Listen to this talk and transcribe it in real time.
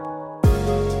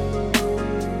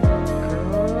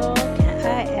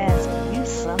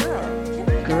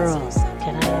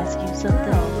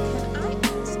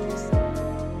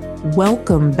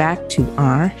welcome back to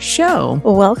our show.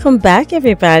 Welcome back,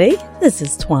 everybody. This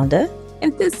is Twanda.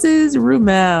 And this is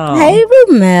Rumel. Hey,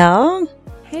 Rumel.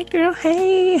 Hey, girl.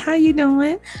 Hey, how you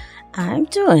doing? I'm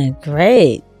doing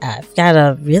great. I've got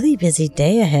a really busy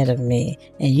day ahead of me,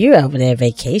 and you're over there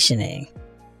vacationing.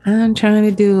 I'm trying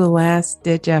to do a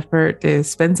last-ditch effort to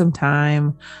spend some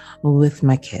time with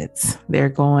my kids. They're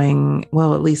going,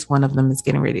 well, at least one of them is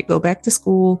getting ready to go back to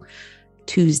school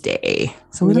Tuesday.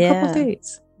 So in a couple of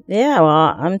days. Yeah,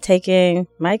 well, I'm taking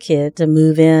my kid to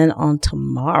move in on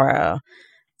tomorrow.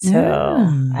 So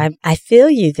I feel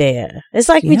you there. It's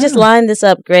like we just lined this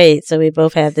up great. So we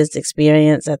both have this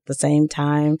experience at the same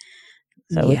time.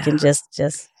 So we can just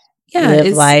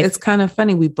live life. It's kind of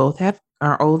funny. We both have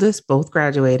our oldest, both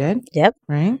graduated. Yep.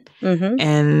 Right. Mm-hmm.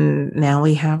 And now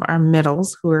we have our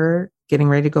middles who are getting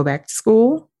ready to go back to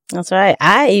school. That's right.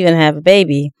 I even have a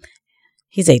baby.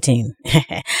 He's 18,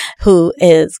 who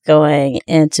is going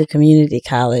into community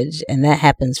college, and that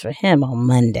happens for him on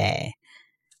Monday.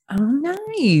 Oh,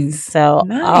 nice. So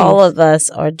all of us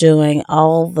are doing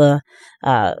we're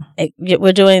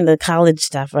doing the college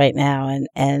stuff right now,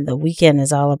 and the weekend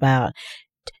is all about,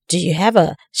 do you have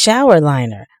a shower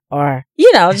liner? Or,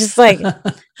 just like,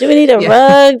 do we need a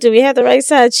rug? Do we have the right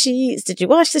size sheets? Did you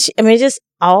wash the sheets? I mean, just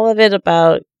all of it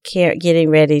about getting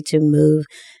ready to move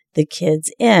the kids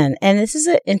in. And this is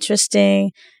an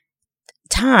interesting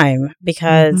time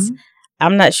because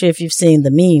I'm not sure if you've seen the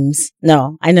memes.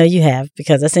 No, I know you have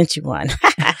because I sent you one.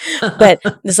 But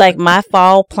it's like my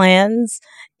fall plans.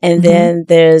 And then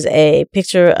there's a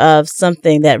picture of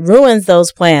something that ruins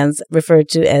those plans referred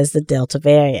to as the Delta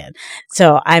variant.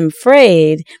 So I'm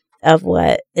afraid of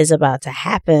what is about to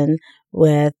happen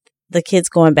with the kids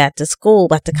going back to school,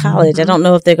 back to college. I don't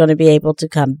know if they're going to be able to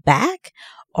come back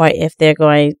or if they're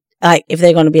going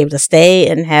to be able to stay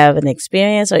and have an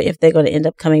experience or if they're going to end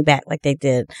up coming back like they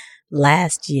did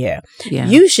last year. Yeah.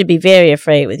 You should be very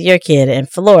afraid with your kid in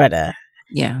Florida.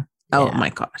 Yeah. Oh my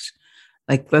gosh.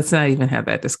 Like, let's not even have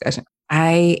that discussion.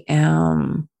 I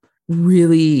am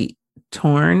really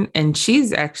torn. And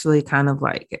she's actually kind of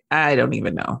like, I don't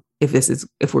even know if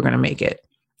we're going to make it.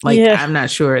 Like, I'm not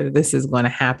sure that this is going to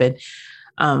happen.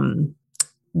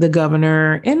 The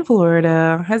governor in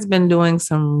Florida has been doing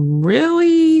some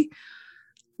really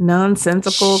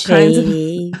nonsensical kinds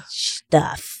of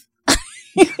stuff.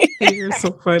 You're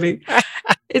so funny.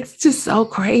 It's just so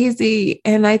crazy.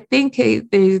 And I think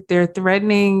they're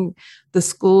threatening the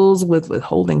schools with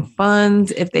withholding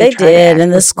funds if they try to act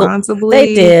responsibly.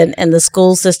 They did. And the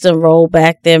school system rolled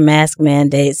back their mask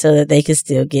mandate so that they could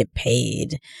still get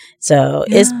paid. So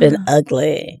it's been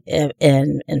ugly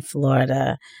in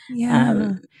Florida.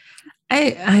 Yeah.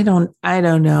 I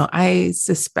don't know. I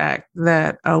suspect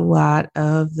that a lot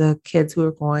of the kids who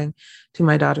are going to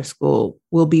my daughter's school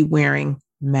will be wearing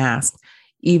masks,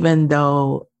 even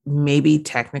though maybe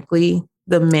technically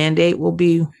the mandate will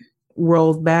be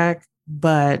rolled back.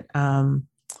 But I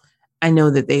know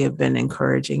that they have been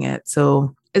encouraging it.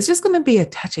 So it's just going to be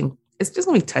touch and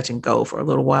go for a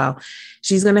little while.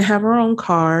 She's going to have her own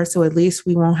car. So at least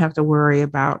we won't have to worry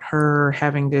about her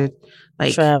having to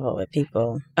travel with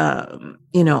people,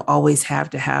 always have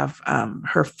to have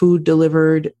her food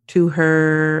delivered to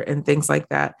her and things like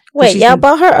that. Wait, y'all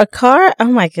bought her a car? Oh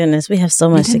my goodness. We have so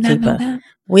much to keep up.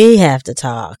 We have to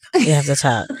talk.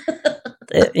 Y'all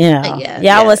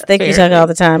must think we talk all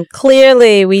the time.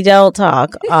 Clearly, we don't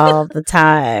talk all the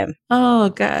time. Oh,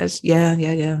 gosh.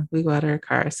 Yeah. We bought her a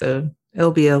car. So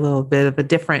it'll be a little bit of a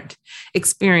different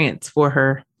experience for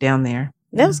her down there.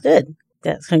 That was good.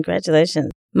 Yes,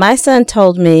 congratulations. My son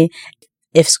told me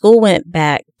if school went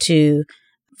back to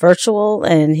virtual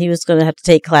and he was going to have to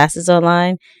take classes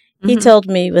online, he told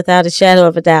me without a shadow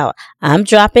of a doubt, I'm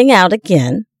dropping out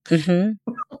again. I'm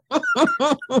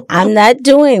not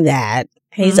doing that.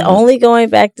 He's only going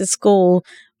back to school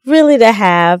really to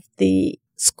have the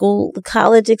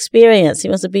college experience. He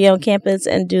wants to be on campus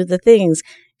and do the things.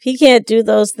 If he can't do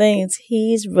those things,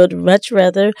 would much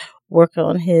rather work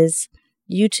on his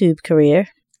YouTube career.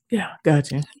 Yeah,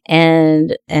 gotcha.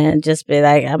 And just be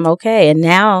like, I'm okay. And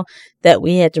now that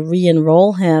we had to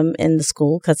re-enroll him in the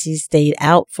school because he stayed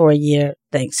out for a year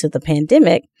thanks to the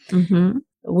pandemic,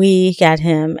 we got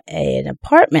him an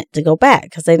apartment to go back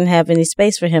because they didn't have any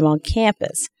space for him on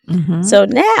campus. So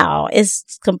now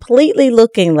it's completely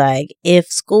looking like if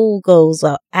school goes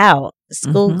out,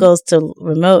 school goes to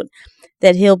remote,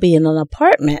 that he'll be in an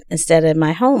apartment instead of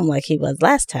my home like he was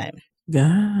last time.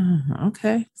 Yeah.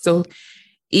 Okay. So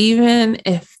even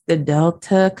if the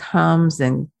Delta comes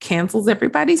and cancels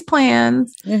everybody's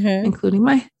plans, including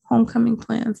my homecoming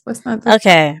plans. Let's not.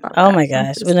 Okay. Talk Oh about my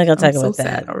that. gosh. We're not going to talk I'm so about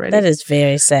sad that. already. That is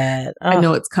very sad. Oh. I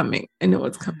know it's coming.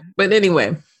 But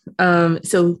anyway,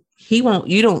 so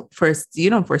you don't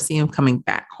foresee him coming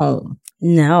back home.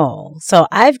 No. So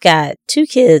I've got 2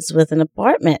 kids with an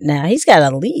apartment now. He's got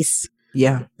a lease.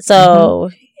 Yeah. So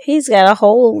he's got a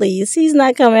whole lease. He's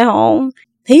not coming home.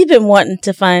 He's been wanting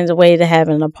to find a way to have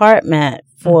an apartment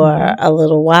for a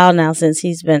little while now, since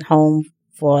he's been home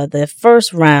for the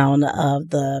first round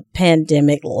of the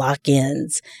pandemic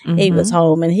lock-ins. He was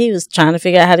home and he was trying to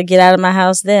figure out how to get out of my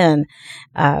house then.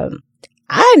 I'm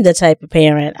the type of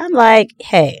parent, I'm like,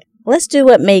 hey, let's do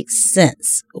what makes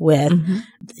sense with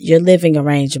your living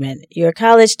arrangement. You're a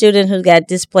college student who got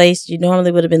displaced. You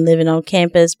normally would have been living on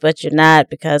campus, but you're not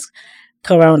because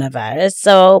coronavirus.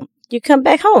 So you come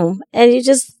back home and you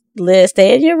just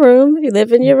stay in your room. You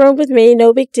live in your room with me.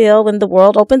 No big deal. When the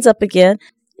world opens up again,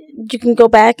 you can go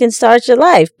back and start your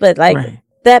life. But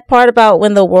that part about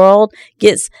when the world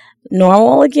gets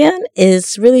normal again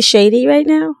is really shady right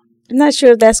now. I'm not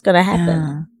sure if that's going to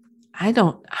happen. I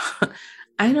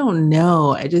don't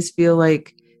know. I just feel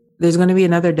like there's going to be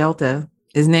another Delta.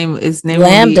 His name Lambda.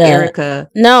 Will be Erica.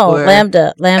 No,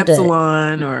 Lambda.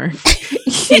 Epsilon or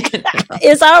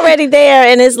it's already there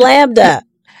and it's Lambda.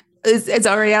 It's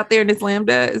already out there and it's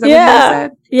Lambda. Is that what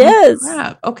you said? Yes. Oh,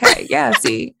 crap. Okay. Yeah.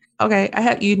 See. Okay.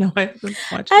 I don't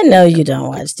watch. I know you don't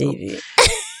watch TV.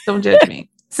 Don't judge me.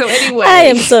 So anyway, I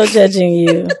am so judging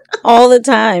you all the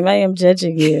time. I am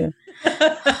judging you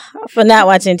for not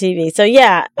watching TV. So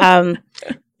yeah.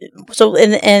 So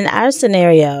in our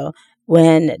scenario,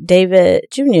 when David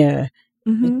Jr.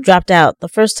 Dropped out the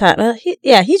first time.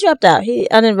 He dropped out. He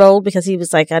unenrolled because he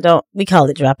was like, we call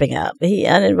it dropping out, but he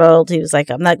unenrolled. He was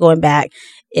like, I'm not going back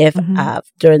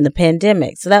during the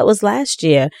pandemic. So that was last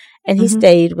year and he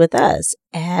stayed with us.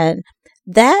 And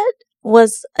that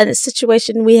was a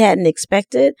situation we hadn't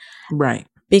expected. Right.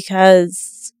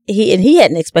 Because he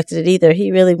hadn't expected it either.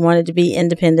 He really wanted to be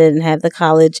independent and have the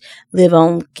college live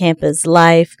on campus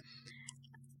life.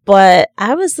 But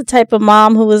I was the type of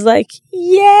mom who was like,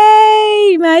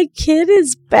 yay, my kid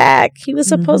is back. He was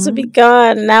supposed to be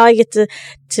gone. And now I get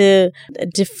to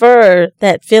defer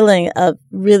that feeling of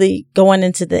really going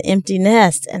into the empty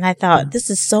nest. And I thought, this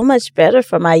is so much better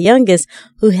for my youngest,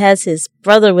 who has his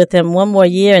brother with him one more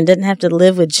year and didn't have to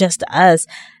live with just us.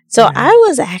 So I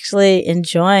was actually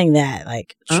enjoying that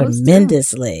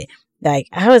tremendously. Like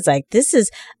I was like, this is,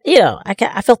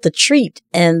 I felt the treat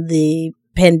and the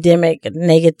pandemic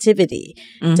negativity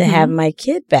to have my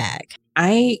kid back.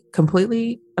 I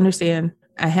completely understand.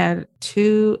 I had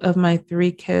 2 of my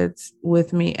 3 kids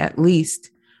with me at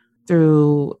least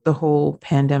through the whole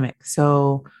pandemic.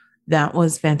 So that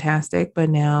was fantastic. But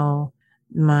now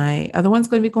my other one's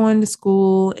going to be going to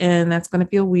school and that's going to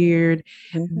feel weird.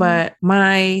 But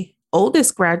my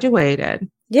oldest graduated.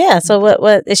 Yeah. So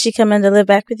what is she coming to live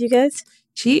back with you guys?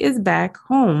 She is back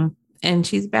home. And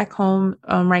she's back home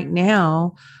right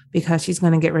now because she's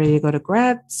going to get ready to go to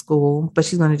grad school, but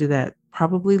she's going to do that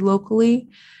probably locally.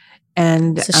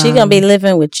 And so she's going to be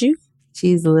living with you?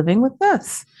 She's living with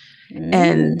us.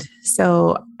 And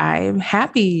so I'm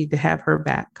happy to have her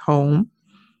back home.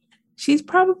 She's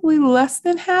probably less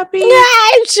than happy. Yeah,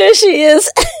 I'm sure she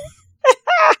is.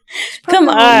 Come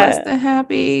on. Less than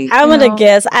happy. I'm going to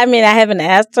guess. I mean, I haven't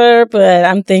asked her, but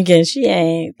I'm thinking she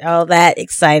ain't all that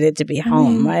excited to be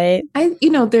home, right?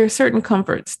 There are certain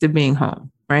comforts to being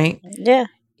home, right? Yeah.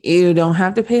 You don't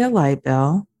have to pay a light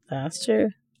bill. That's true.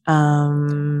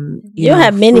 You don't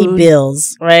have many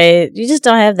bills, right? You just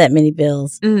don't have that many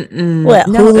bills. What?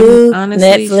 No, Hulu, honestly,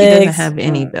 Netflix. she doesn't have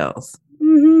any bills,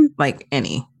 like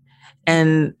any,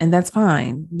 and that's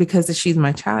fine because she's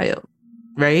my child,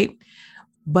 right?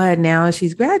 But now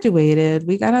she's graduated,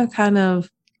 we gotta kind of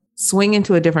swing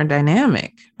into a different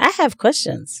dynamic. I have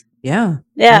questions. Yeah.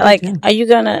 Like, are you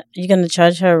gonna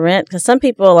charge her rent? Because some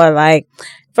people are like,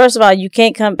 first of all, you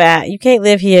can't come back. You can't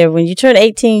live here. When you turn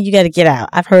 18, you got to get out.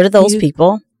 I've heard of those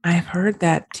people. I've heard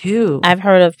that too. I've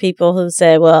heard of people who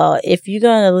say, well, if you're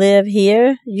going to live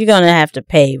here, you're going to have to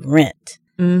pay rent.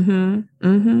 And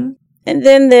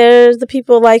then there's the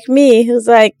people like me who's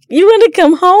like, you want to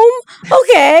come home?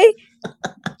 Okay.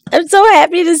 I'm so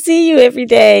happy to see you every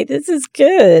day. This is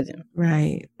good.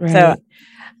 Right. So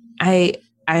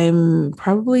I'm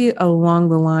probably along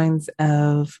the lines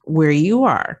of where you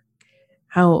are.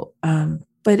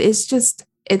 But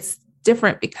it's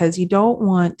different because you don't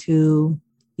want to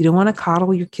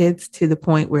coddle your kids to the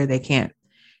point where they can't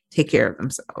take care of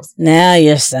themselves. Now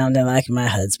you're sounding like my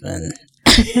husband.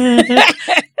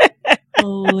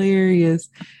 Hilarious.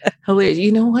 Hilarious.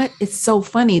 You know what? It's so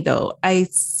funny though. I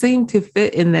seem to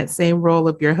fit in that same role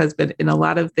of your husband in a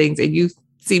lot of things, and you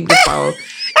seem to fall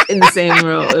in the same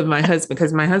role of my husband,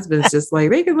 because my husband's just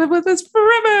like, they can live with us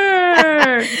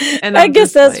forever. And I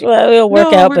guess that's like, why we'll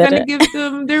work out better. We're going to give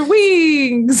them their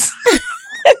wings.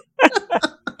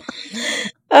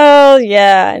 Oh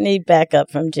yeah, I need backup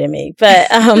from Jimmy. But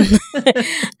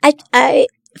I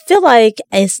feel like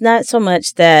it's not so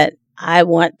much that I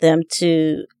want them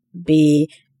to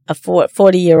be a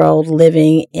 40-year-old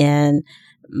living in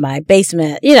my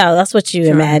basement. You know, that's what you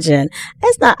imagine.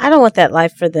 That's not, I don't want that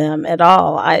life for them at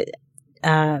all. I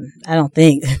don't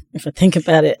think, if I think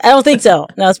about it, I don't think so.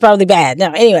 No, it's probably bad. No,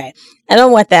 anyway, I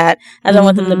don't want that. I don't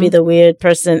want them to be the weird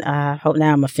person. I hope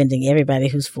now I'm offending everybody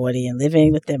who's 40 and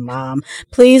living with their mom.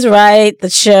 Please write the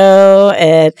show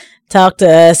and talk to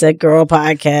us at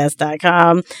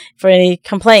girlpodcast.com for any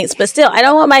complaints. But still, I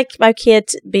don't want my kid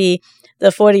to be the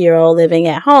 40-year-old living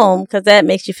at home, because that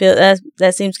makes you feel,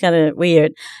 that seems kind of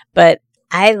weird. But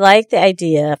I like the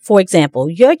idea. For example,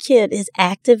 your kid is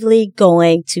actively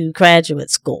going to graduate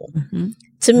school. Mm-hmm.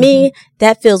 To me,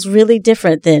 that feels really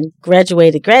different than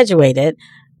graduated,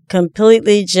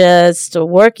 completely just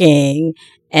working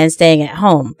and staying at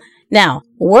home. Now,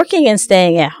 working and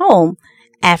staying at home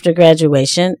after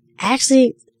graduation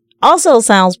actually also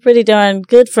sounds pretty darn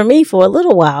good for me for a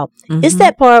little while. Mm-hmm. It's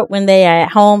that part when they are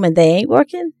at home and they ain't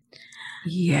working.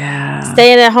 Yeah.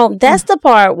 Staying at home. That's the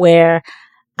part where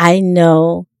I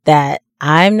know that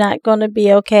I'm not going to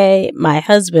be okay. My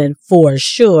husband for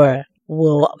sure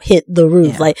will hit the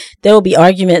roof. Yeah. Like there will be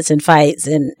arguments and fights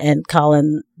and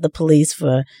calling the police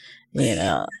for,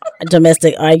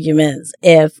 domestic arguments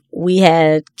if we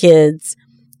had kids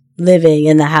living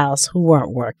in the house who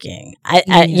weren't working. I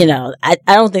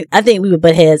think we would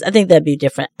butt heads. I think that'd be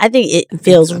different. I think it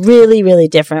feels really, really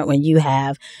different when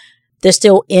they're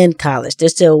still in college. They're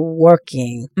still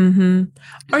working. Mm-hmm.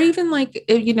 Or even like,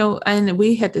 and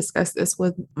we had discussed this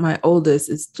with my oldest,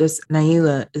 it's just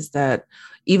Naila, is that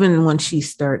even when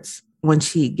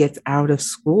she gets out of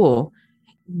school,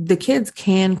 the kids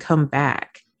can come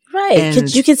back. Right.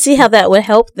 Because you can see how that would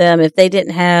help them if they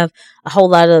didn't have a whole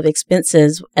lot of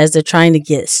expenses as they're trying to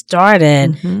get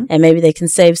started. Mm-hmm. And maybe they can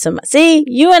save some. See,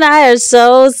 you and I are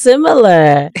so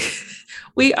similar.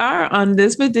 We are on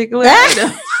this particular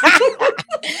item.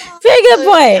 Very good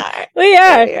point. We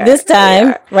are this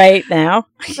time, right now.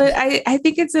 But I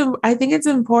think it's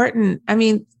important. I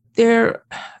mean,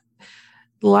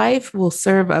 life will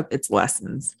serve up its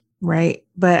lessons, right?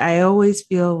 But I always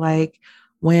feel like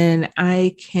when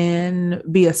I can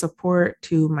be a support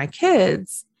to my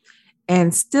kids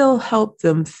and still help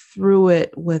them through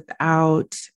it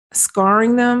without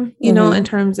scarring them, in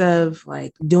terms of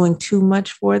like doing too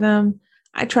much for them,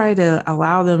 I try to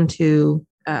allow them to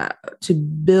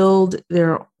build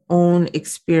their own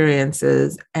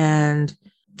experiences and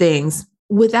things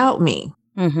without me.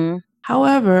 Mm-hmm.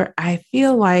 However, I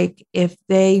feel like if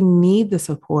they need the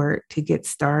support to get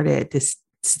started, to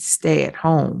stay at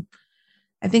home,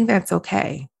 I think that's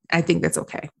okay. I think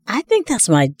that's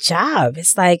my job.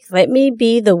 It's like, let me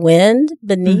be the wind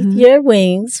beneath your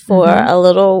wings for a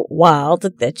little while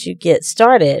that you get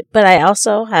started. But I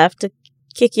also have to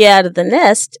kick you out of the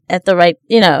nest at the right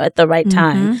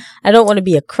time. I don't want to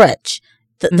be a crutch.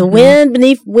 The wind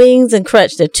beneath wings and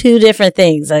crutch, they're two different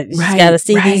things. I just got to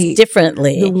see these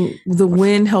differently. The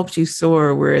wind helps you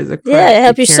soar, whereas a crutch, it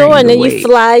helps you soar, and then you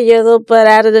fly your little butt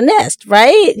out of the nest,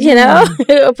 right?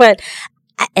 But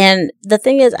and the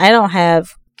thing is, I don't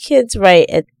have kids right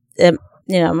at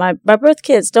my birth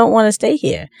kids don't want to stay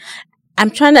here. I'm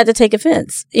trying not to take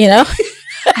offense, I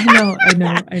know.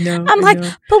 I'm like,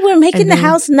 but we're making the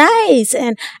house nice,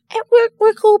 and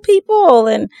we're cool people,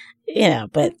 and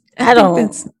but I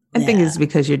think it's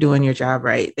because you're doing your job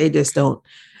right. They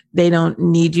don't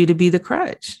need you to be the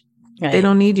crutch. Right. They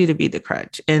don't need you to be the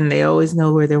crutch, and they always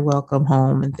know where they're welcome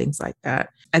home and things like that.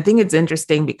 I think it's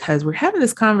interesting because we're having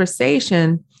this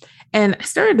conversation, and I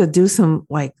started to do some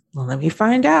let me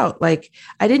find out. Like,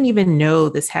 I didn't even know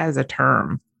this has a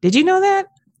term. Did you know that?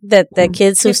 That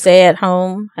kids who stay at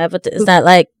home it's not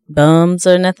like bums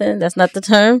or nothing. That's not the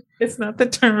term. It's not the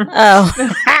term. Oh,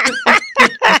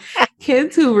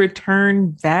 kids who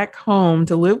return back home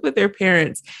to live with their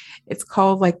parents. It's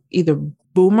called like either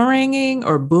boomeranging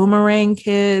or boomerang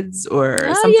kids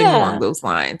or something along those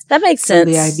lines. That makes sense.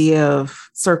 The idea of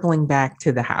circling back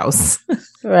to the house.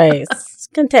 Right.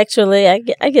 Contextually,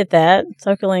 I get that.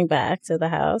 Circling back to the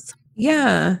house.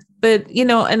 Yeah. But,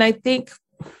 and I think,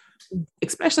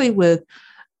 especially with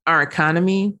our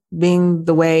economy being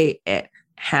the way it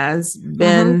has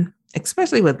been,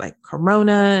 especially with like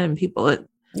Corona and people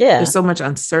Yeah. There's so much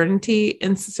uncertainty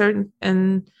in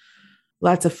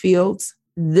lots of fields.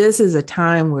 This is a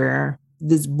time where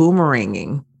this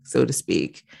boomeranging, so to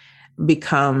speak,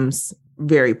 becomes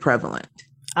very prevalent.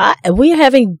 We're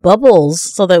having bubbles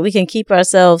so that we can keep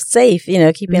ourselves safe,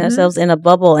 keeping ourselves in a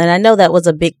bubble. And I know that was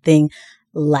a big thing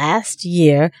last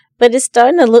year, but it's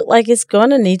starting to look like it's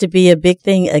going to need to be a big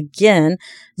thing again.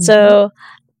 So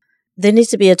there needs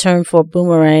to be a term for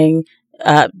boomerang.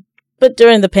 But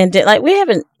during the pandemic,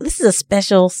 this is a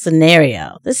special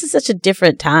scenario. This is such a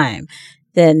different time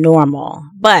than normal.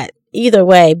 But either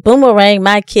way, boomerang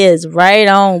my kids right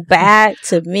on back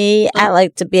to me. I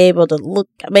like to be able to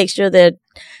make sure they're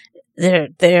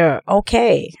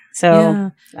okay.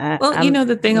 So,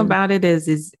 the thing about it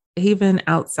is even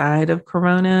outside of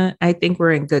Corona, I think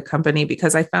we're in good company,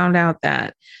 because I found out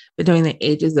that between the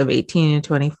ages of 18 and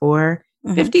 24,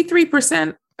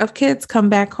 53% of kids come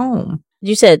back home.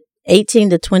 You said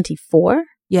 18 to 24?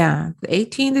 Yeah,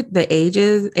 the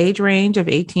age range of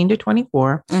 18 to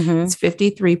 24 is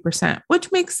 53%,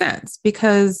 which makes sense,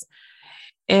 because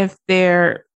if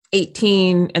they're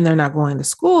 18 and they're not going to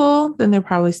school, then they're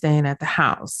probably staying at the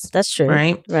house. That's true.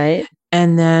 Right. Right.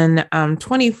 And then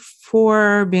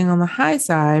 24 being on the high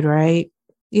side, right?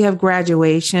 You have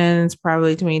graduations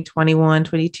probably between 21,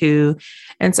 22.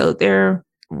 And so they're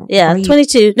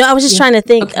 22. No, I was just trying to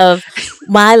think of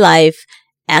my life,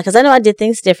 because I know I did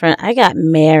things different. I got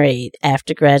married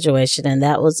after graduation, and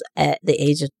that was at the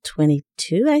age of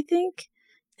 22, I think.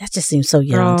 That just seems so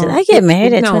young. Did I get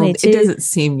married at 22? It doesn't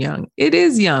seem young. It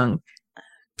is young.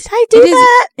 Did I do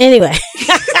that? Anyway.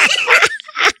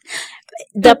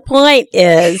 The point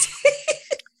is,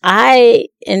 I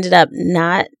ended up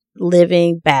not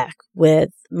living back with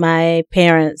my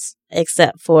parents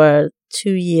except for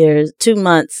 2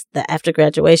 months after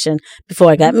graduation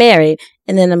before I got married.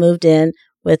 And then I moved in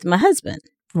with my husband.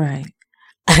 Right.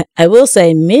 I will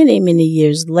say many, many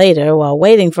years later, while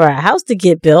waiting for our house to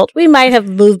get built, we might have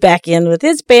moved back in with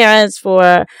his parents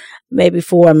for maybe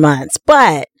 4 months.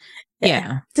 But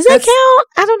does that count?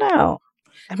 I don't know.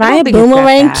 Am I a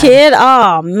boomerang kid?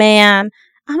 Oh, man.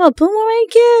 I'm a boomerang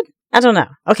kid? I don't know.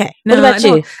 Okay. What about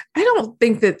you? I don't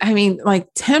think that,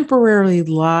 temporarily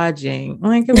lodging,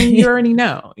 you already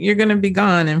know you're going to be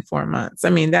gone in 4 months.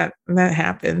 That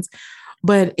happens.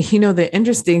 But, the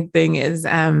interesting thing is,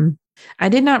 I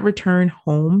did not return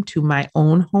home to my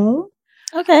own home.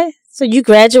 Okay. So you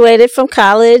graduated from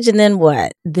college, and then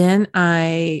what? Then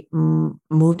I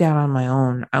moved out on my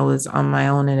own. I was on my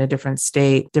own in a different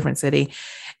state, different city,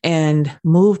 and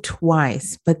moved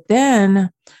twice. But then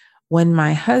when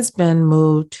my husband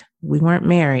moved, we weren't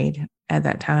married at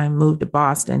that time, moved to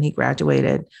Boston. He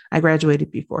graduated. I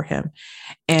graduated before him.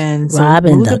 And so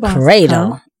robbing the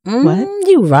cradle. What?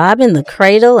 You robbing the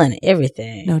cradle and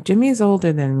everything. No, Jimmy's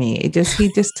older than me. He just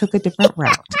took a different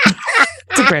route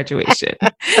to graduation.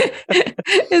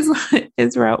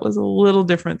 His route was a little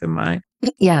different than mine.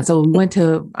 Yeah. So he went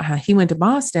to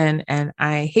Boston, and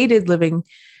I hated living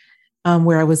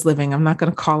where I was living. I'm not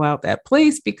going to call out that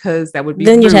place because that would be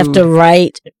then rude. They'd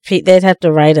have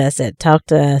to write us at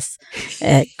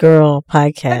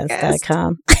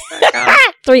talktous@girlpodcast.com.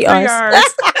 3 R's.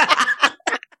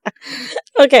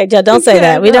 Okay, Joe, don't say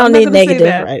that. We don't need negative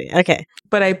writing. Okay.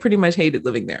 But I pretty much hated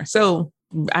living there. So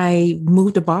I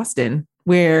moved to Boston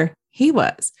where he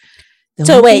was.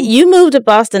 So wait, you moved to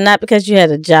Boston not because you had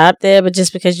a job there, but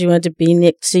just because you wanted to be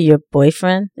next to your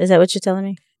boyfriend? Is that what you're telling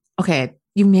me? Okay,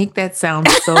 you make that sound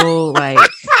so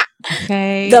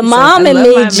okay. The mom in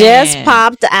me just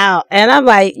popped out, and I'm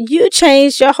like, you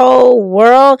changed your whole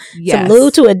world to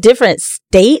move to a different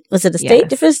state? Was it a state?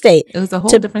 Different state? It was a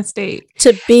whole different state.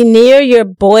 To be near your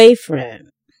boyfriend.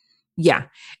 Yeah.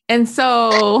 And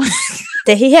so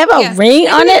did he have a ring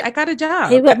on it? I got a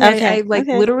job. I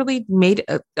literally made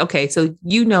okay. So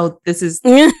this is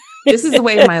the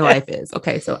way my life is.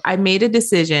 Okay. So I made a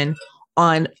decision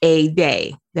on a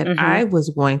day that I was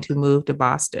going to move to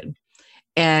Boston,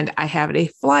 and I had a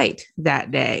flight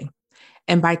that day.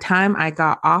 And by time I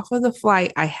got off of the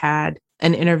flight, I had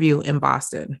an interview in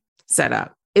Boston set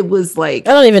up. It was like,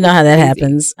 I don't even know how that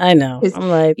happens. I know. I'm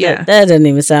like, that doesn't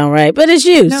even sound right, but it's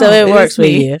you. So it works with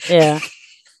you. Yeah.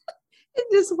 It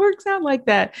just works out like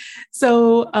that.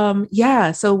 So,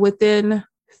 so within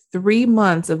 3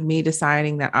 months of me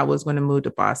deciding that I was going to move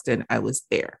to Boston, I was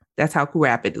there. That's how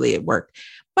rapidly it worked.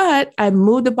 But I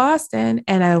moved to Boston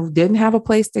and I didn't have a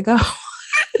place to go.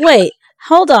 Wait,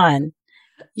 hold on.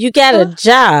 You got a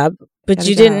job, but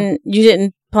you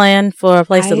didn't plan for a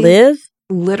place to live?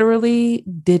 Literally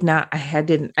did not. I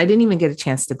didn't even get a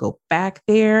chance to go back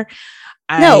there.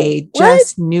 I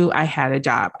just knew I had a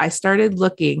job. I started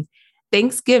looking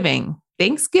Thanksgiving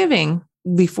Thanksgiving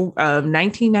before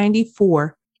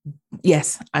 1994.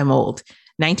 Yes, I'm old.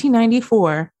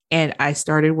 1994, and I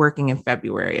started working in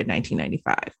February of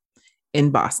 1995 in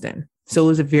Boston. So it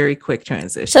was a very quick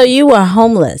transition. So you were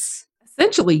homeless.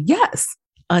 Essentially, yes,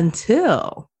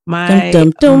 until my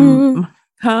dum, dum, dum.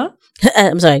 Huh?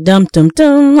 I'm sorry, dum dum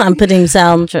dum. I'm putting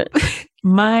sound.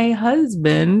 My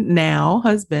husband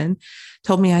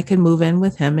told me I could move in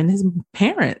with him and his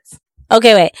parents.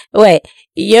 Okay, wait.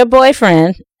 Your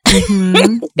boyfriend,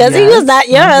 because he was not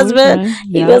your husband.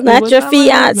 He was not your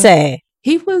fiance.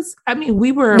 He was, I mean,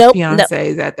 we were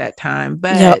fiancés at that time,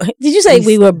 but did you say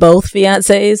we were both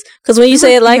fiancés? Because when you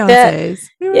say it like that,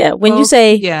 when you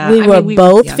say we were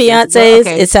both fiancés,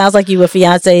 it sounds like you were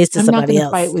fiancés to somebody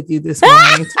else. I'm not going to fight with you this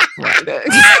morning.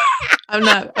 I'm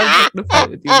not going to fight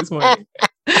with you this morning.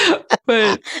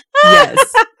 But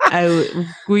yes,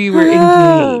 we were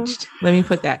engaged. Let me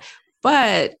put that.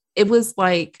 But it was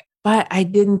like, but I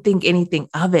didn't think anything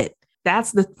of it.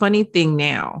 That's the funny thing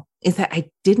now, is that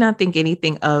I did not think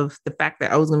anything of the fact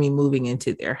that I was going to be moving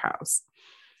into their house.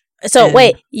 So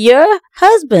wait, your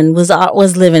husband was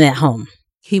living at home.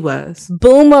 He was.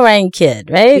 Boomerang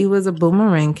kid, right? He was a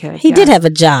boomerang kid. He did have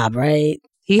a job, right?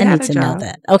 I need to know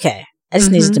that. Okay. I just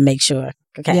needed to make sure.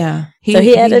 Okay. Yeah. So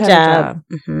he had a job.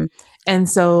 Mm-hmm. And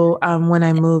so when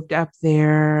I moved up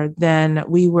there, then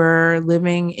we were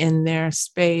living in their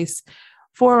space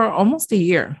for almost a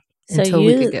year until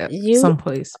we could get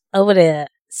someplace. Over there,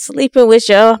 sleeping with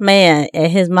your man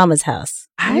at his mama's house.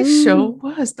 I sure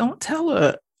was. Don't tell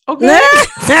her. Okay.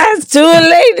 That's too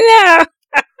late now.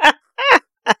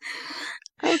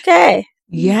 Okay.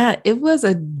 Yeah, it was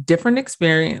a different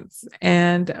experience.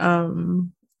 And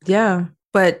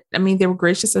but I mean, they were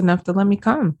gracious enough to let me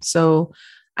come. So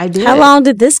I did. How long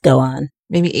did this go on?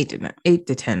 Maybe 8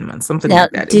 to 10 months, something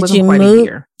like that. It wasn't quite a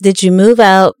year. Did you move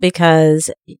out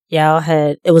because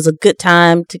it was a good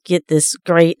time to get this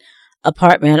great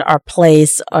apartment or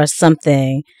place or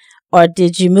something? Or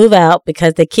did you move out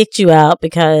because they kicked you out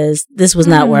because this was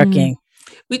not working?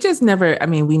 We just never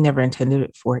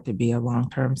intended for it to be a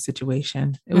long-term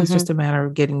situation. It was just a matter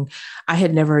of I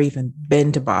had never even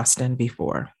been to Boston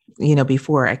before,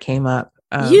 before I came up.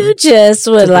 You just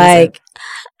were like,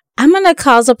 I'm going to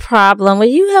cause a problem. Will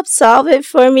you help solve it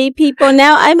for me, people?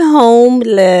 Now I'm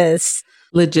homeless.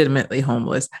 Legitimately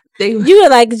homeless. You were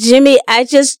like, Jimmy, I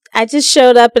just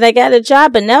showed up and I got a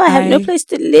job, but now I have no place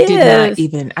to live.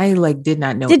 Did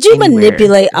not know. Did you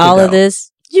manipulate all of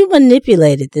this? You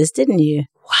manipulated this, didn't you?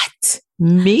 What?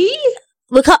 Me?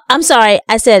 Look, I'm sorry.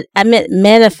 I meant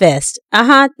manifest.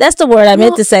 That's the word I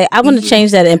meant to say. I want to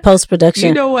change that in post-production.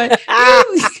 You know what?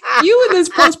 You in this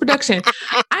post-production.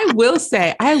 I will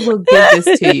give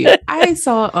this to you. I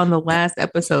saw on the last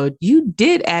episode, you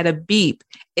did add a beep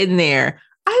in there.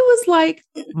 I was like,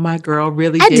 my girl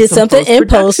really did something in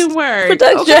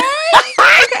post-production. Okay,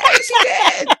 she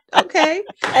did. Okay.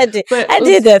 I did. I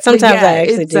did that. Sometimes I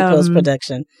actually do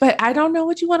post-production. But I don't know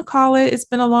what you want to call it. It's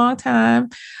been a long time.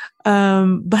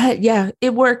 But yeah,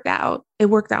 it worked out. It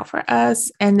worked out for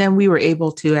us. And then we were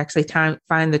able to actually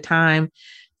find the time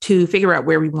to figure out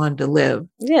where we wanted to live.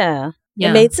 Yeah.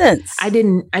 It made sense. I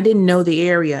didn't know the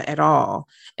area at all.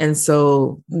 And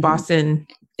so Boston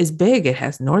is big. It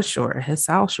has North Shore, it has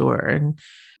South Shore. And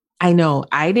I know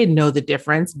I didn't know the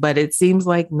difference, but it seems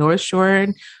like North Shore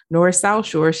and South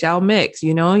Shore shall mix.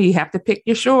 You have to pick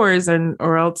your shores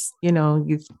or else,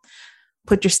 you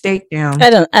put your stake down. I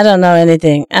don't know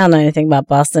anything. I don't know anything about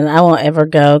Boston. I won't ever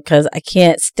go because I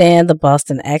can't stand the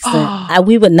Boston accent.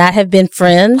 We would not have been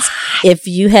friends if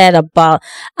you had I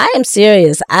am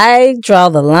serious. I draw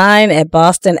the line at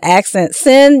Boston accent.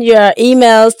 Send your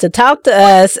emails to talk to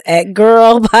us at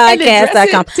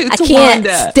girlpodcast.com. I can't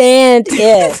stand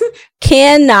it.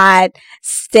 Cannot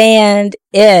stand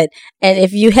it. And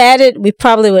if you had it, we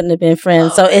probably wouldn't have been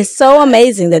friends. So it's so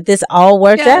amazing that this all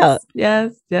worked out.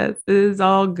 Yes. It is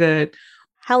all good.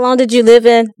 How long did you live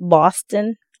in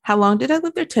Boston? How long did I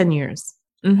live there? 10 years.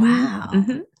 Wow.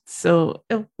 So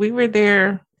we were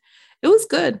there. It was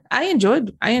good. I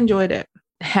enjoyed it.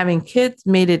 Having kids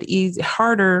made it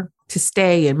harder to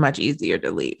stay and much easier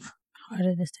to leave.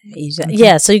 Harder to stay.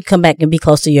 Yeah, so you come back and be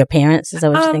close to your parents. Is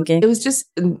that what you're thinking? It was just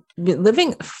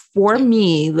living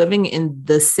in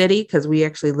the city, because we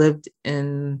actually lived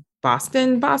in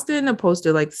Boston, opposed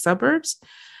to like suburbs.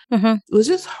 It was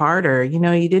just harder.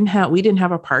 We didn't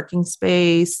have a parking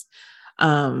space.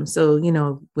 So,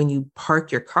 when you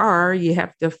park your car, you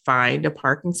have to find a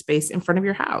parking space in front of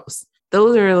your house.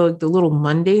 Those are like the little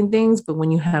mundane things. But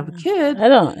when you have a kid,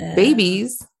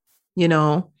 babies,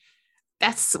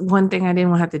 that's one thing I didn't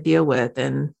want to have to deal with.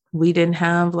 And we didn't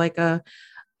have like a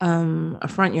a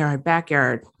front yard,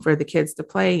 backyard for the kids to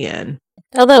play in.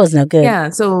 Oh, that was no good. Yeah,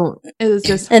 so it was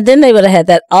just. And then they would have had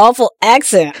that awful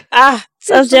accent.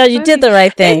 So Jill, you did the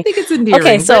right thing. I think it's endearing.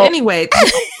 Okay, so but anyway,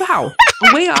 wow,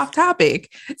 way off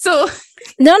topic. So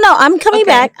no, I'm coming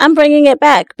back. I'm bringing it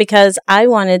back because I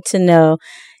wanted to know,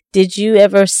 did you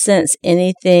ever sense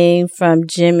anything from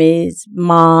Jimmy's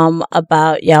mom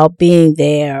about y'all being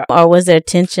there, or was there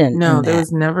tension? No, there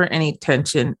was never any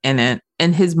tension in it.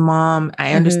 And his mom,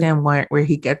 I understand where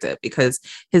he gets it, because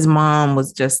his mom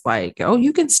was just like, oh,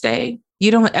 you can stay. You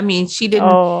don't, I mean, she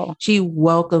didn't, she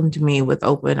welcomed me with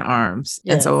open arms.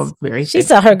 Yes. And so I'm very She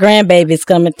saw her grandbabies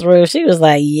coming through. She was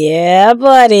like, yeah,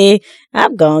 buddy,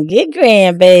 I'm going to get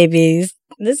grandbabies.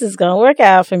 This is going to work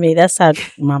out for me. That's how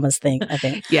mamas think, I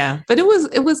think. Yeah, but it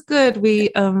was good. We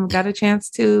got a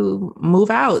chance to move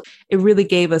out. It really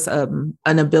gave us an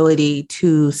ability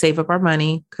to save up our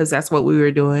money, because that's what we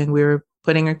were doing. We were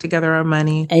putting together our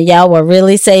money. And y'all were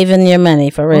really saving your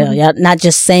money, for real. Y'all not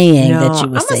just saying that you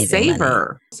were saving money. I'm a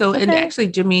saver. So, and actually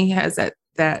Jimmy has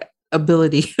that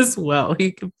ability as well.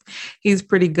 He's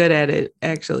pretty good at it,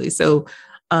 actually. So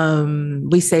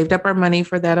we saved up our money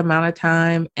for that amount of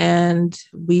time, and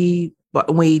we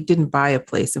didn't buy a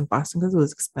place in Boston because it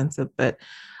was expensive, but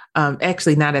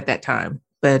actually not at that time,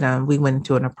 but we went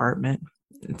into an apartment.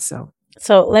 And so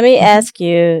let me ask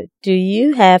you, do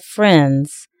you have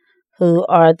friends who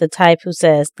are the type who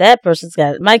says, that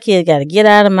my kid got to get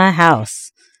out of my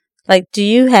house? Like, do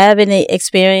you have any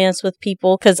experience with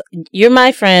people? Because you're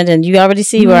my friend and you already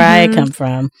see where I come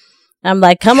from. I'm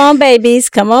like, come on, babies,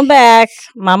 come on back.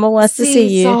 Mama wants to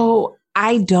see you. So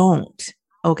I don't.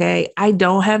 Okay. I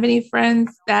don't have any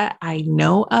friends that I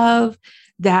know of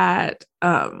that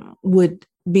would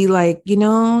be like,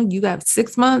 you got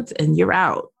 6 months and you're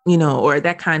out, or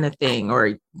that kind of thing. Or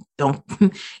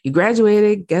you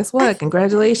graduated. Guess what?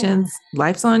 Congratulations.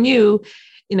 Life's on you.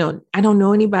 I don't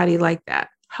know anybody like that.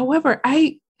 However,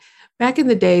 back in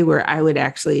the day where I would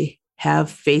actually have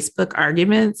Facebook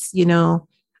arguments,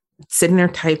 sitting there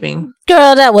typing.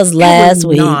 Girl, that was last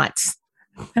week. Not.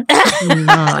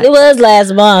 It was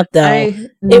last month, though.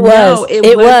 It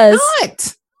was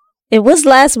not. It was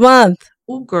last month.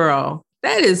 Oh, girl,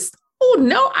 that is. Oh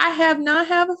no, I have not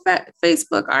had a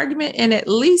Facebook argument in at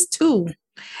least 2.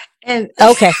 And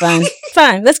okay, fine.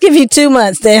 Let's give you 2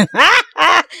 months then.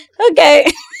 Okay.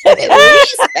 At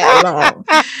least that long.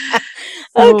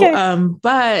 So, okay.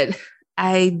 But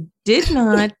I did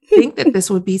not think that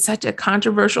this would be such a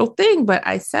controversial thing. But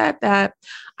I said that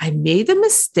I made the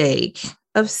mistake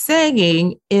of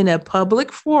saying in a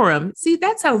public forum. See,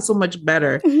 that sounds so much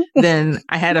better than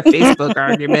I had a Facebook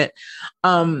argument.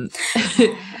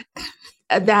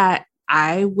 That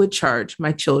I would charge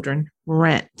my children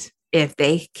rent if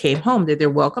they came home. That they're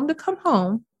welcome to come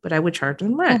home, but I would charge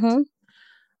them rent. Mm-hmm.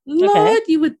 Lord,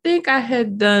 you would think I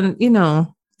had done,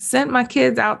 sent my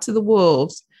kids out to the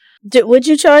wolves. Would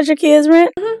you charge your kids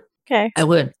rent? Mm-hmm. Okay, I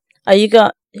would. Are you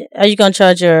going to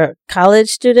charge your college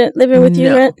student living with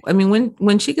you rent? I mean,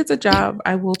 when she gets a job,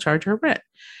 I will charge her rent.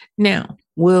 Now,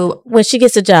 when she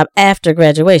gets a job after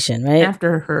graduation, right?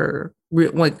 After her,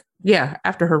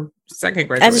 after her second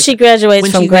graduation. After she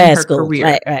graduates from grad school,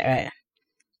 right.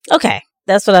 Okay.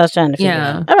 That's what I was trying to figure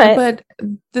out. All right. But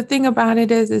the thing about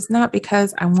it is, it's not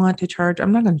because I want to charge.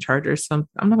 I'm not going to charge her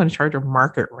I'm not going to charge her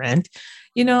market rent.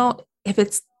 If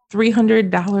it's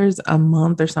 $300 a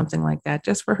month or something like that,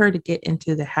 just for her to get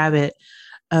into the habit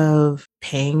of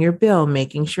paying your bill,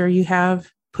 making sure you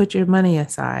put your money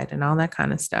aside and all that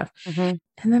kind of stuff. Mm-hmm.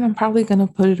 And then I'm probably going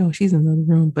to put it, she's in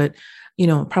the room, but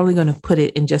probably going to put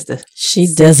it in just a. She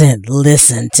doesn't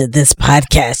listen to this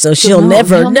podcast, so she'll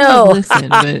never know. Listen,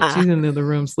 but she's in the other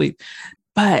room sleep.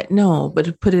 But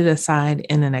to put it aside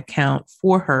in an account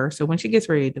for her, so when she gets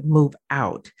ready to move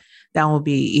out, that will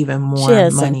be even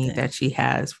more money that she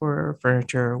has for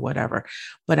furniture or whatever.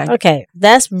 But okay,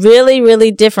 that's really,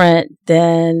 really different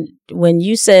than when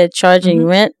you said charging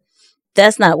rent.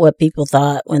 That's not what people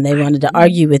thought when they wanted to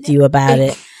argue with you about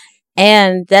it.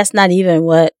 And that's not even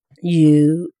what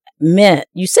you meant.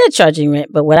 You said charging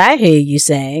rent, but what I hear you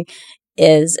saying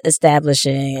is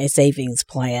establishing a savings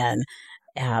plan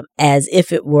as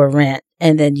if it were rent,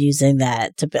 and then using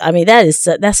that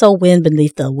that's so wind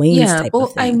beneath the wings type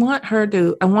of thing. I want her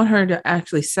to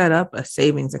actually set up a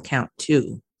savings account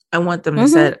too. I want them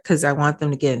to because I want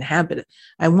them to get in habit.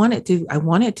 I want to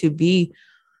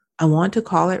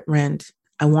call it rent.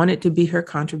 I want it to be her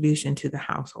contribution to the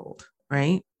household,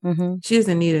 right? Mm-hmm. She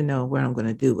doesn't need to know what I'm going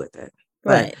to do with it.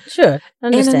 Right. Sure.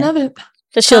 Understand. And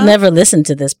Because she'll never listen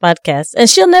to this podcast. And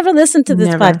she'll never listen to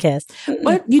this podcast.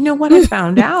 But you know what I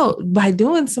found out by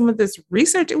doing some of this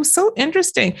research? It was so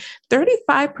interesting.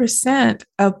 35%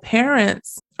 of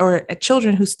parents or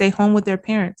children who stay home with their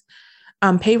parents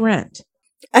pay rent.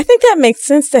 I think that makes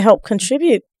sense to help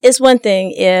contribute. It's one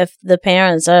thing if the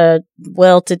parents are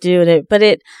well-to-do,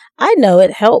 but I know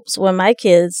it helps when my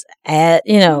kids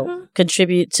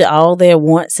contribute to all their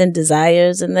wants and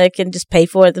desires, and they can just pay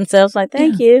for it themselves. Like,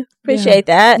 thank you, appreciate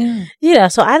that. Yeah.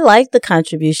 So I like the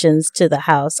contributions to the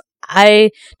house. I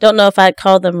don't know if I'd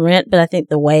call them rent, but I think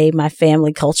the way my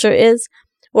family culture is,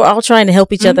 we're all trying to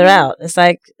help each other out. It's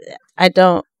like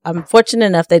I'm fortunate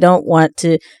enough they're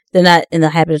not in the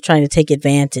habit of trying to take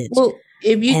advantage. Well,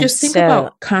 if you just think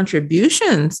about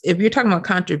contributions, if you're talking about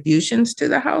contributions to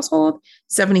the household,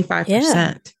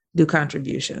 75% do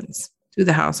contributions to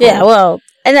the household. Yeah, well,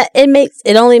 and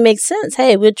it only makes sense.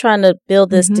 Hey, we're trying to build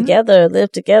this together,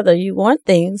 live together. You want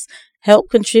things, help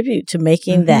contribute to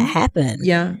making that happen.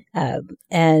 Yeah.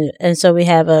 And so we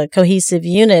have a cohesive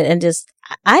unit, and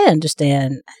I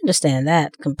understand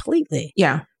that completely.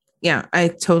 Yeah. Yeah, I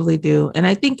totally do. And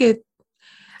I think it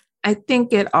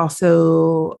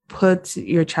also puts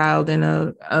your child in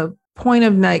a point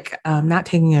of like not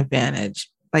taking advantage.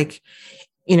 Like,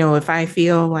 if I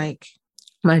feel like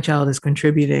my child is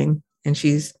contributing and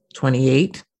she's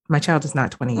 28, my child is not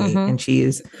 28 and she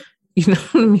is, you know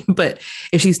what I mean? But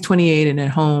if she's 28 and at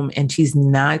home and she's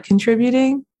not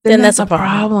contributing, then that's a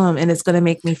problem. And it's going to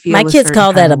make me feel My kids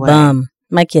call that a bum.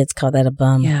 My kids call that a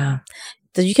bum. Yeah.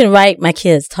 So you can write my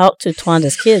kids, talk to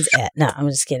Twanda's kids at. No, I'm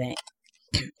just kidding.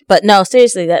 But no,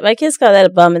 seriously, that my kids call that a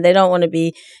bum, and they don't want to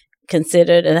be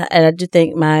considered. And I do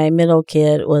think my middle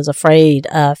kid was afraid,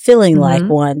 feeling like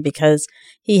one, because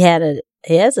he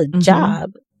has a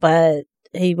job, but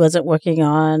he wasn't working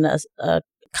on a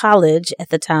college at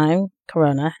the time,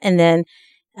 Corona, and then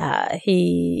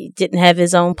he didn't have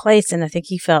his own place, and I think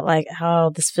he felt like,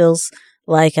 oh, this feels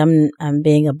like I'm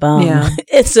being a bum. Yeah.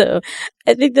 And so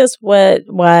I think that's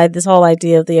why this whole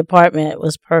idea of the apartment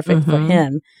was perfect for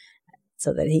him,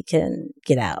 so that he can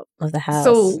get out of the house.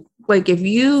 So like if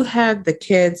you had the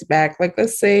kids back, like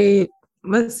let's say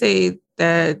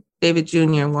that David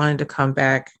Jr. wanted to come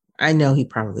back. I know he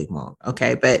probably won't.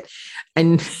 Okay. But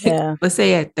let's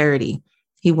say at 30,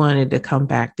 he wanted to come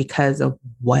back because of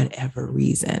whatever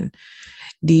reason.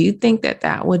 Do you think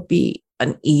that would be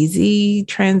an easy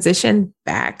transition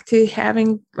back to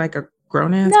having like a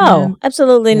grown ass man? No,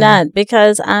 absolutely not.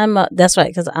 Because that's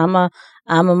right. Because I'm a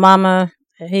mama.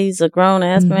 He's a grown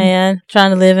ass man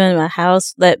trying to live in my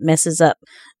house. That messes up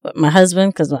with my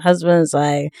husband, because my husband's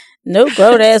like, no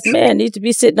grown ass man needs to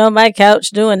be sitting on my couch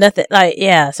doing nothing. Like,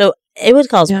 yeah. So it would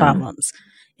cause problems.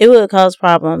 It would cause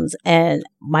problems. And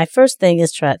my first thing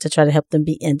is try to help them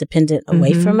be independent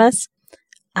away from us.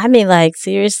 I mean, like,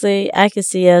 seriously, I could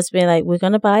see us being like, we're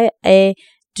going to buy a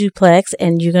duplex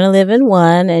and you're going to live in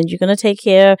one and you're going to take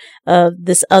care of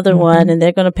this other one and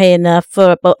they're going to pay enough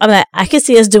for both. I mean, I could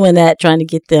see us doing that, trying to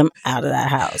get them out of that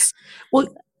house. Well,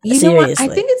 you know what? I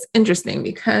think it's interesting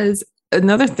because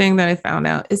another thing that I found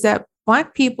out is that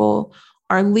Black people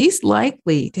are least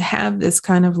likely to have this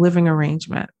kind of living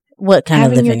arrangement. What kind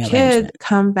of living arrangement? Having your kid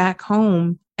come back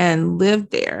home and live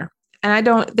there. And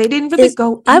they didn't really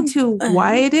go into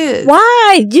why it is.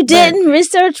 Why? You didn't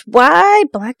research why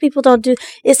Black people don't do,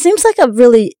 it seems like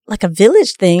like a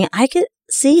village thing. I could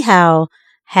see how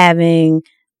having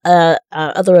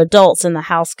other adults in the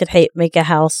house could make a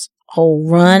household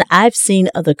run. I've seen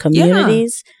other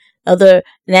communities, other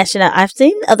I've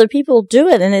seen other people do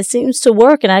it, and it seems to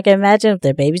work. And I can imagine if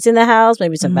there are babies in the house,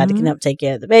 maybe somebody can help take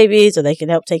care of the babies, or they can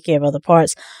help take care of other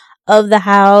parts of the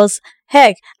house.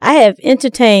 Heck, I have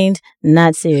entertained,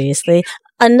 not seriously,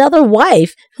 another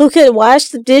wife who could wash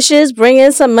the dishes, bring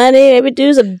in some money, maybe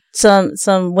do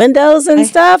some windows and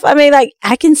stuff. I mean, like,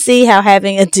 I can see how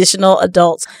having additional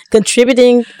adults,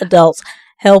 contributing adults,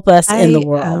 help us in the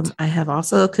world. I have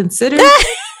also considered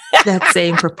that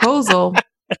same proposal.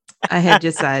 I had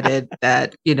decided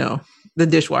that, the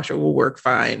dishwasher will work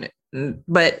fine.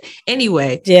 But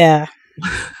anyway. Yeah.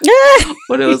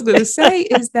 What I was going to say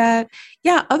is that,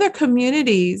 other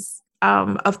communities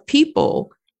of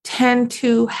people tend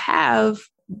to have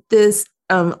this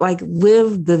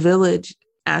live the village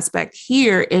aspect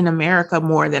here in America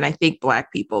more than I think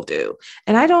Black people do.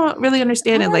 And I don't really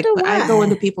understand it. Like, I go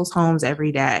into people's homes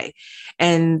every day,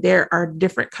 and there are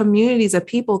different communities of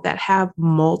people that have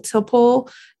multiple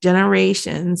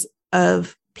generations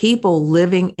of people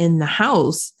living in the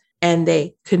house, and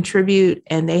they contribute,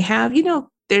 and they have,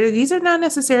 these are not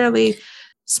necessarily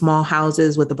small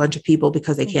houses with a bunch of people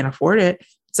because they can't afford it.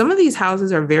 Some of these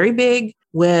houses are very big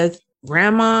with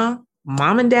grandma,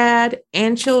 mom and dad,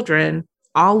 and children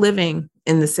all living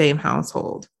in the same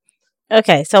household.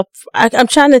 Okay, so I'm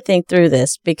trying to think through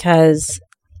this because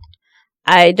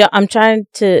I'm trying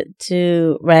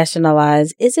to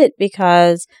rationalize. Is it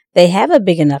because they have a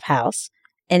big enough house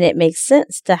and it makes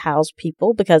sense to house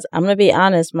people? Because I'm going to be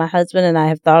honest, my husband and I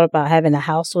have thought about having a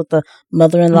house with a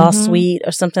mother-in-law suite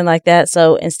or something like that.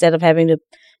 So instead of having to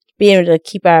be able to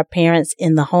keep our parents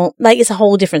in the home, like it's a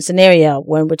whole different scenario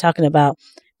when we're talking about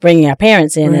bringing our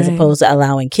parents in as opposed to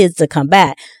allowing kids to come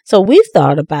back. So we've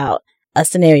thought about a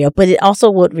scenario, but it also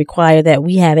would require that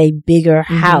we have a bigger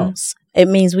house. It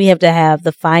means we have to have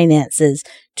the finances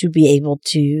to be able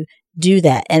to do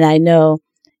that. And I know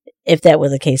if that were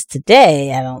the case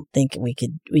today, I don't think we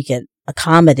could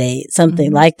accommodate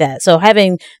something like that. So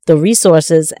having the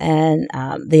resources and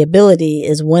the ability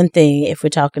is one thing if we're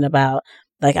talking about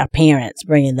like our parents,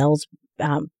 bringing them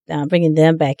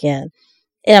back in.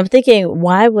 And I'm thinking,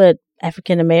 why would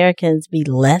African Americans be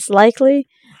less likely?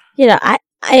 You know,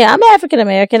 I'm African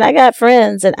American. I got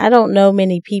friends, and I don't know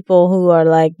many people who are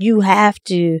like, you have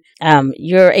to,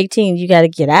 you're 18, you got to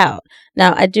get out.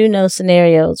 Now, I do know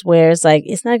scenarios where it's like,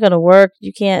 it's not going to work.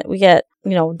 We got,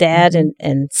 dad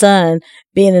and son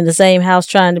being in the same house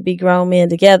trying to be grown men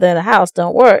together in a house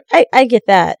don't work. I get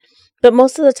that. But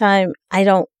most of the time, I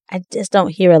just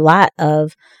don't hear a lot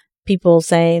of people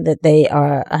saying that they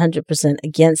are 100%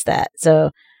 against that.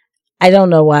 So I don't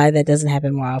know why that doesn't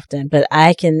happen more often, but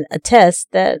I can attest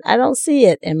that I don't see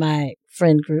it in my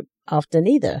friend group often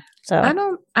either. So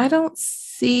I don't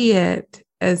see it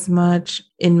as much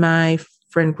in my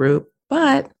friend group,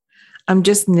 but I'm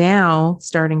just now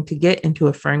starting to get into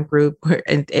a friend group where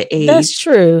age. That's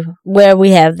true, where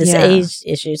we have this age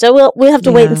issue. So we'll have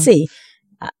to wait and see.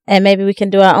 And maybe we can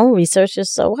do our own research.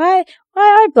 So why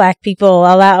are Black people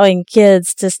allowing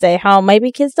kids to stay home?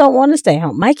 Maybe kids don't want to stay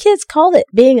home. My kids call it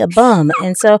being a bum.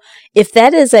 And so if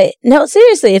that is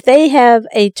seriously, if they have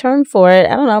a term for it,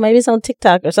 I don't know, maybe it's on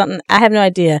TikTok or something. I have no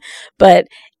idea. But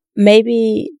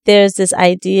maybe there's this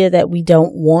idea that we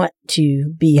don't want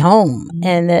to be home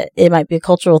and that it might be a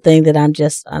cultural thing that I'm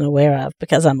just unaware of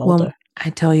because I'm older. Well, I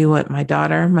tell you what, my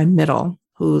daughter, my middle,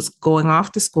 who's going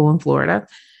off to school in Florida,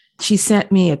 she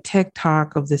sent me a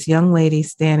TikTok of this young lady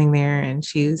standing there, and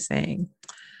she was saying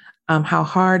how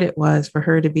hard it was for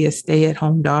her to be a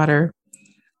stay-at-home daughter.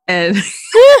 And,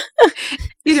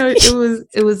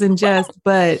 it was in jest,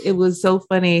 but it was so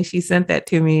funny. She sent that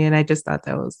to me, and I just thought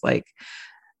that was like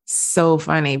so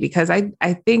funny because I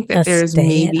think that there's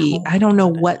maybe, I don't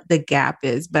know what the gap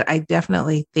is, but I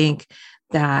definitely think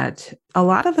that a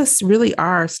lot of us really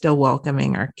are still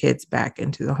welcoming our kids back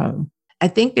into the home. I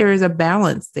think there is a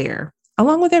balance there,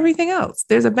 along with everything else.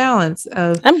 There's a balance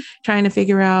of trying to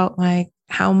figure out like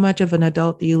how much of an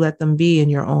adult do you let them be in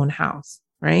your own house,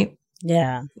 right?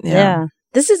 Yeah.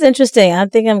 This is interesting. I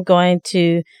think I'm going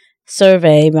to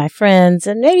survey my friends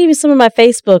and maybe even some of my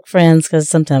Facebook friends because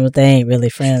sometimes they ain't really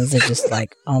friends. They're just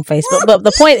like on Facebook. But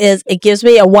the point is, it gives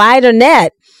me a wider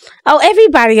net. Oh,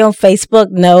 everybody on Facebook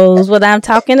knows what I'm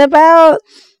talking about.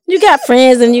 You got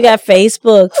friends and you got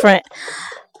Facebook friends.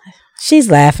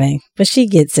 She's laughing, but she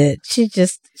gets it. She's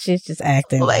just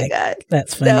acting. Oh my God.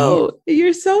 That's funny. No,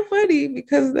 you're so funny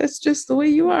because that's just the way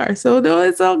you are. So no,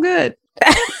 it's all good.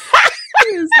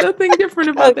 There's nothing different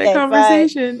about that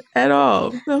conversation at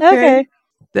all. Okay.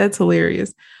 That's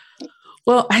hilarious.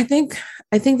 Well, I think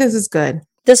this is good.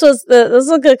 This was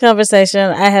a good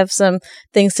conversation. I have some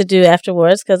things to do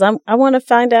afterwards because I want to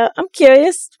find out. I'm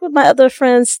curious what my other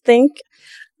friends think.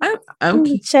 I'm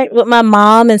check with my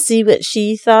mom and see what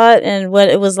she thought and what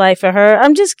it was like for her.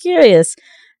 I'm just curious.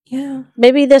 Yeah.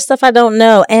 Maybe there's stuff I don't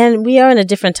know. And we are in a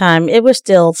different time. We're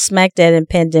still smack dead in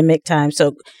pandemic time.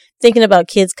 So thinking about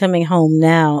kids coming home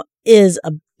now is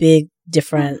a big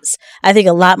difference. I think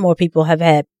a lot more people have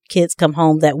had kids come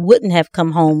home that wouldn't have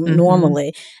come home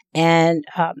normally. And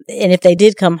if they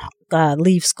did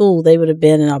leave school, they would have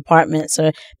been in apartments,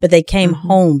 but they came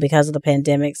home because of the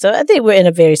pandemic. So I think we're in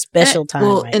a very special time.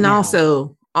 Well, right and now.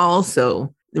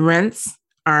 also the rents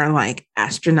are like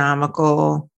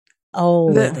astronomical.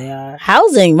 Oh, they are.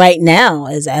 Housing right now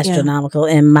is astronomical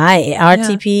in my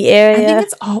RTP area. I think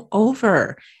it's all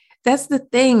over. That's the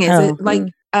thing.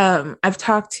 I've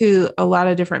talked to a lot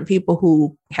of different people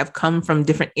who have come from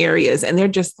different areas, and they're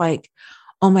just like,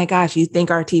 "Oh my gosh, you think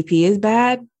RTP is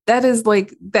bad?" That is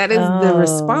the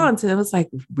response. And it was like,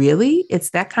 really? It's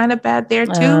that kind of bad there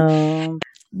too?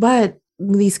 But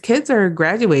these kids are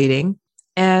graduating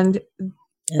and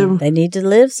they need to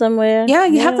live somewhere. Yeah,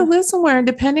 you have to live somewhere. And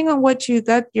depending on what you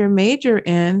got your major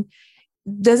in,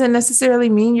 doesn't necessarily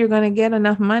mean you're going to get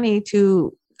enough money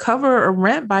to cover a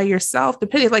rent by yourself,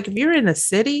 depending, like if you're in a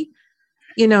city,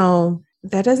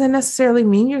 that doesn't necessarily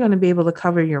mean you're going to be able to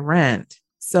cover your rent.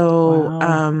 So,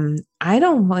 wow. I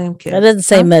don't blame kids. That doesn't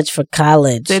say much for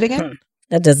college. Say it again.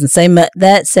 That doesn't say much.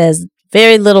 That says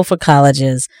very little for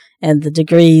colleges and the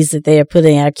degrees that they are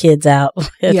putting our kids out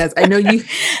with. Yes, I know you.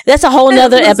 That's a whole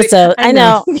nother episode. I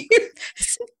know.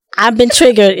 I've been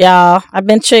triggered, y'all. I've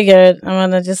been triggered. I'm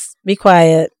going to just be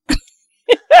quiet.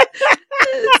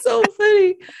 It's so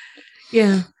funny.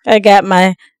 Yeah. I got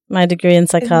my degree in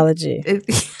psychology.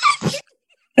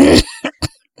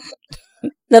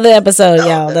 Another episode,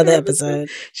 y'all. Another episode.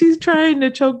 She's trying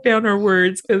to choke down her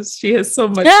words because she has so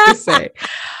much to say.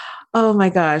 Oh my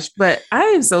gosh. But I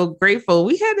am so grateful.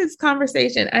 We had this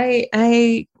conversation.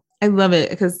 I love it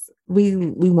because we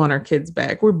want our kids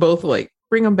back. We're both like,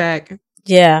 bring them back.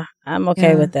 Yeah, I'm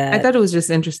okay with that. I thought it was just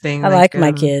interesting. I like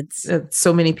my kids.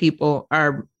 So many people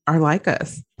are like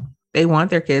us. They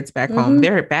want their kids back home.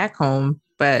 They're back home,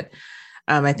 but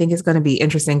I think it's going to be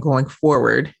interesting going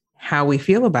forward how we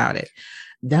feel about it.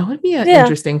 That would be an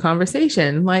interesting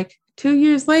conversation. Like 2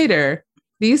 years later,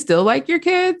 do you still like your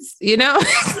kids?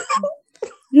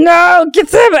 No, get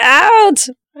them out.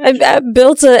 I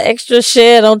built an extra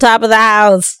shed on top of the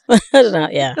house.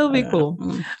 Yeah, it'll be cool.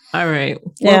 All right.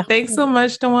 Well, thanks so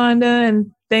much, Tawanda,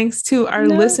 and thanks to our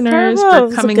listeners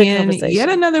for coming in yet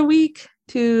another week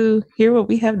to hear what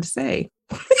we have to say.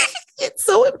 It's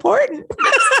so important.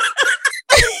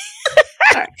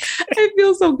 I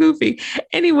feel so goofy.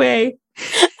 Anyway.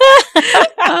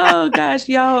 Oh gosh,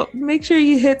 y'all, make sure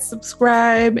you hit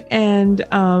subscribe and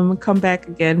come back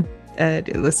again to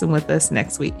listen with us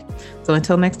next week. So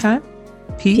until next time,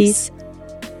 peace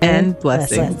and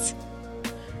blessings.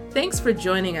 Thanks for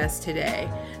joining us today.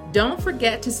 Don't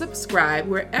forget to subscribe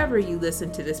wherever you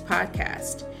listen to this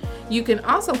podcast. You can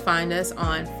also find us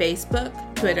on Facebook,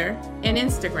 Twitter, and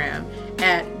Instagram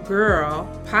at Girl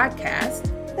Podcast.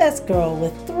 That's girl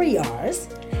with 3 R's.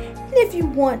 And if you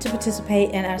want to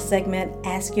participate in our segment,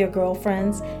 Ask Your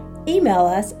Girlfriends, email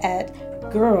us at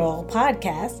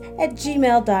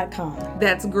girlpodcast@gmail.com.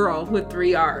 That's girl with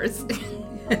 3 R's.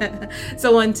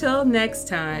 So until next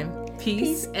time,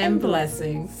 peace and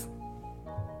blessings.